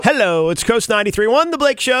Hello, it's Coast 93.1, The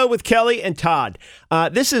Blake Show with Kelly and Todd.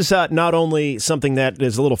 This is not only something that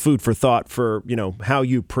is a little food for thought for, how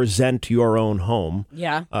you present your own home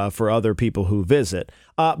for other people who visit,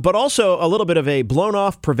 but also a little bit of a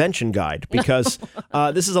blown-off prevention guide because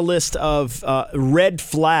this is a list of red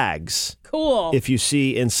flags. Cool. If you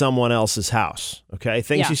see in someone else's house, okay?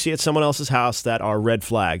 Things you see at someone else's house that are red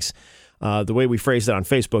flags. The way we phrased it on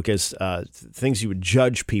Facebook is things you would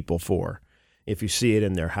judge people for if you see it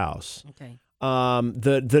in their house. Okay.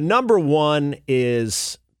 The number one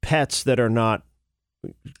is pets that are not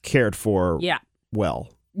cared for well.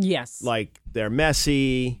 Yes. Like they're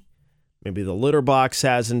messy. Maybe the litter box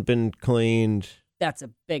hasn't been cleaned. That's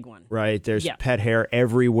a big one. Right. There's pet hair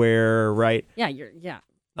everywhere. Right. Yeah. You're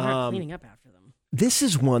not cleaning up after them. This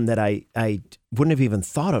is one that I wouldn't have even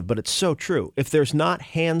thought of, but it's so true. If there's not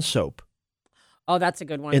hand soap. Oh, that's a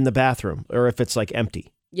good one. In the bathroom, or if it's like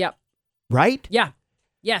empty. Yep. Right? Yeah.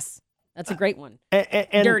 Yes. That's a great one.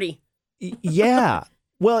 And dirty. Yeah.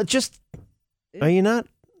 Well, are you not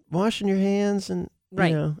washing your hands? And,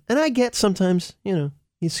 and I get sometimes, you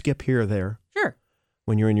skip here or there. Sure.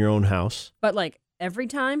 When you're in your own house. But like every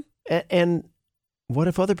time? And what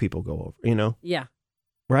if other people go over, Yeah.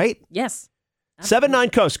 Right? Yes.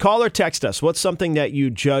 79 Coast, call or text us. What's something that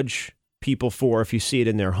you judge people for if you see it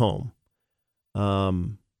in their home?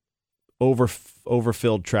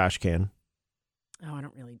 Overfilled trash can. Oh, I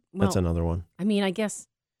don't really. Well, that's another one. I mean, I guess.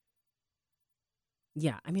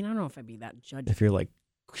 Yeah. I mean, I don't know if I'd be that judgy. If you're like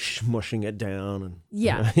smushing it down. And,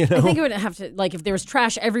 yeah. I think it would have to, like, if there was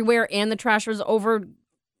trash everywhere and the trash was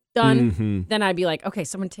overdone, then I'd be like, okay,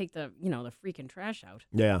 someone take the freaking trash out.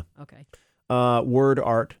 Yeah. Okay. Word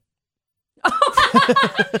art. No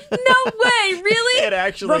way, really? It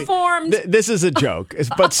actually reformed. This is a joke,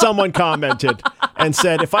 but someone commented and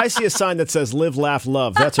said, if I see a sign that says live, laugh,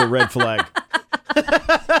 love, that's a red flag.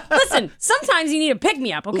 Listen, sometimes you need to pick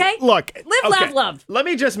me up, okay? Look. Live, laugh, love. Let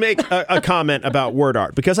me just make a comment about word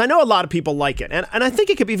art, because I know a lot of people like it, and I think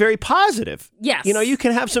it could be very positive. Yes. You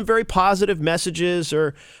can have some very positive messages,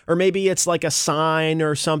 or maybe it's like a sign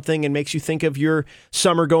or something and makes you think of your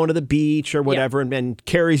summer going to the beach or whatever, and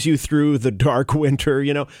carries you through the dark winter,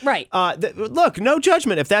 Right. Look, no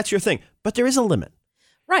judgment if that's your thing, but there is a limit.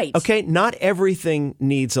 Right. Okay, not everything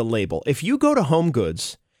needs a label. If you go to Home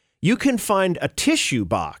Goods, you can find a tissue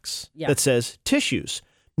box that says tissues.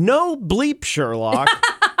 No bleep, Sherlock.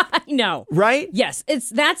 I know. Right? Yes,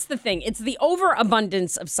 that's the thing. It's the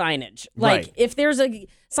overabundance of signage. Like if there's a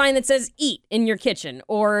sign that says eat in your kitchen,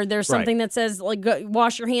 or there's something that says like go,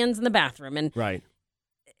 wash your hands in the bathroom, and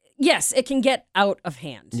yes, it can get out of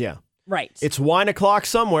hand. Yeah. Right. It's wine o'clock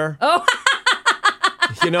somewhere. Oh.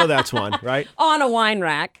 That's one, right? On a wine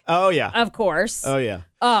rack. Oh, yeah. Of course. Oh, yeah.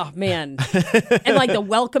 Oh, man. And like the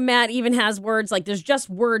welcome mat even has words. Like there's just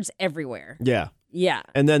words everywhere. Yeah. Yeah.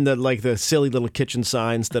 And then the silly little kitchen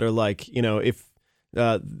signs that are like, if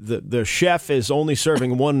the chef is only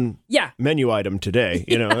serving one menu item today,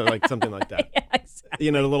 like something like that. Yeah, exactly.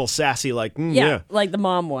 A little sassy like, like the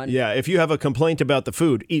mom one. Yeah, if you have a complaint about the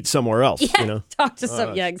food, eat somewhere else, Talk to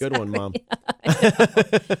some, exactly. Good one, Mom.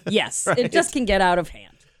 Yes, it just can get out of hand.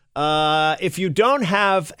 If you don't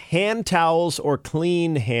have hand towels or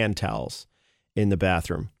clean hand towels in the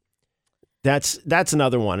bathroom, that's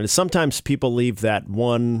another one. And sometimes people leave that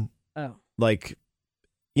one, like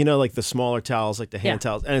the smaller towels, like the hand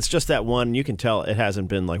towels, and it's just that one. You can tell it hasn't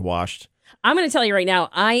been like washed. I'm going to tell you right now,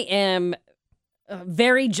 I am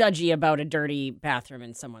very judgy about a dirty bathroom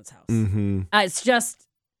in someone's house. Mm-hmm. It's just,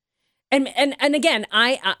 and again,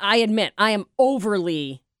 I admit I am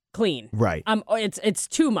overly clean. Right. It's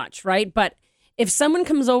too much, right? But if someone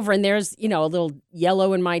comes over and there's, a little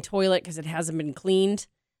yellow in my toilet because it hasn't been cleaned,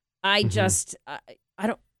 I just, I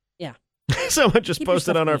don't, yeah. Someone just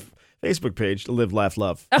posted on our Facebook page to live, laugh,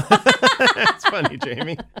 love. That's funny,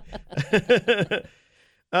 Jamie.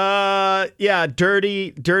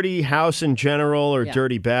 Dirty house in general, or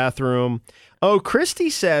dirty bathroom. Oh, Christy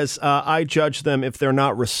says, I judge them if they're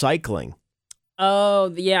not recycling.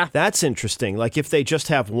 Oh, yeah. That's interesting. Like if they just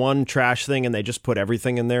have one trash thing and they just put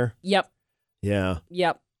everything in there. Yep. Yeah.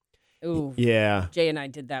 Yep. Ooh. Yeah. Jay and I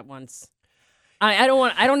did that once.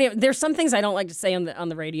 There's some things I don't like to say on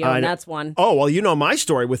the radio, and that's one. Oh, well, my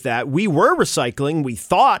story with that. We were recycling, we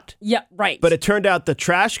thought. Yeah, right. But it turned out the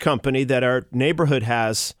trash company that our neighborhood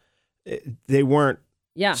has, they weren't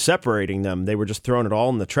separating them. They were just throwing it all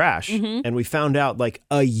in the trash. Mm-hmm. And we found out like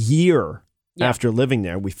a year after living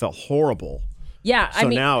there, we felt horrible. Yeah. So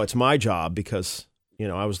now it's my job because,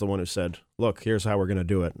 I was the one who said, look, here's how we're going to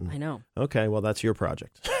do it. And, I know. Okay, well, that's your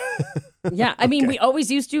project. Yeah, I mean, we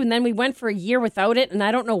always used to, and then we went for a year without it, and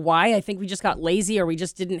I don't know why. I think we just got lazy, or we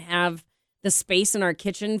just didn't have the space in our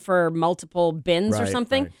kitchen for multiple bins or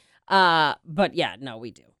something. But yeah, no,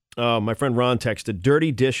 we do. Oh, my friend Ron texted,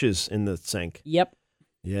 dirty dishes in the sink. Yep.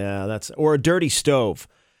 Yeah, or a dirty stove.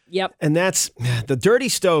 Yep. And the dirty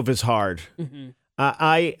stove is hard. Mm-hmm.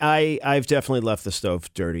 I've definitely left the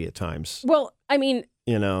stove dirty at times. Well, I mean,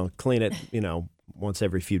 clean it, once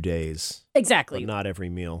every few days. Exactly. But not every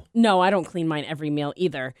meal. No, I don't clean mine every meal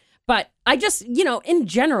either. But I just, in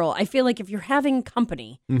general, I feel like if you're having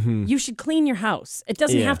company, you should clean your house. It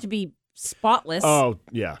doesn't have to be spotless. Oh,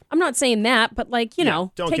 yeah. I'm not saying that, but don't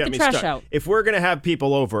take the trash out. If we're going to have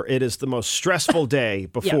people over, it is the most stressful day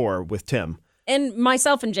before with Tim. And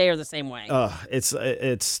myself and Jay are the same way.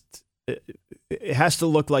 It has to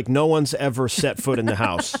look like no one's ever set foot in the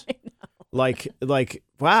house. Like,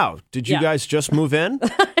 wow, did you guys just move in?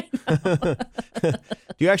 Do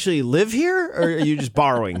you actually live here, or are you just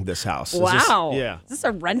borrowing this house? Wow. Is this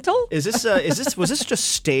a rental? Was this just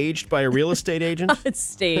staged by a real estate agent? It's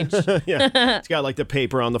staged. Yeah. It's got like the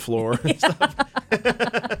paper on the floor and stuff.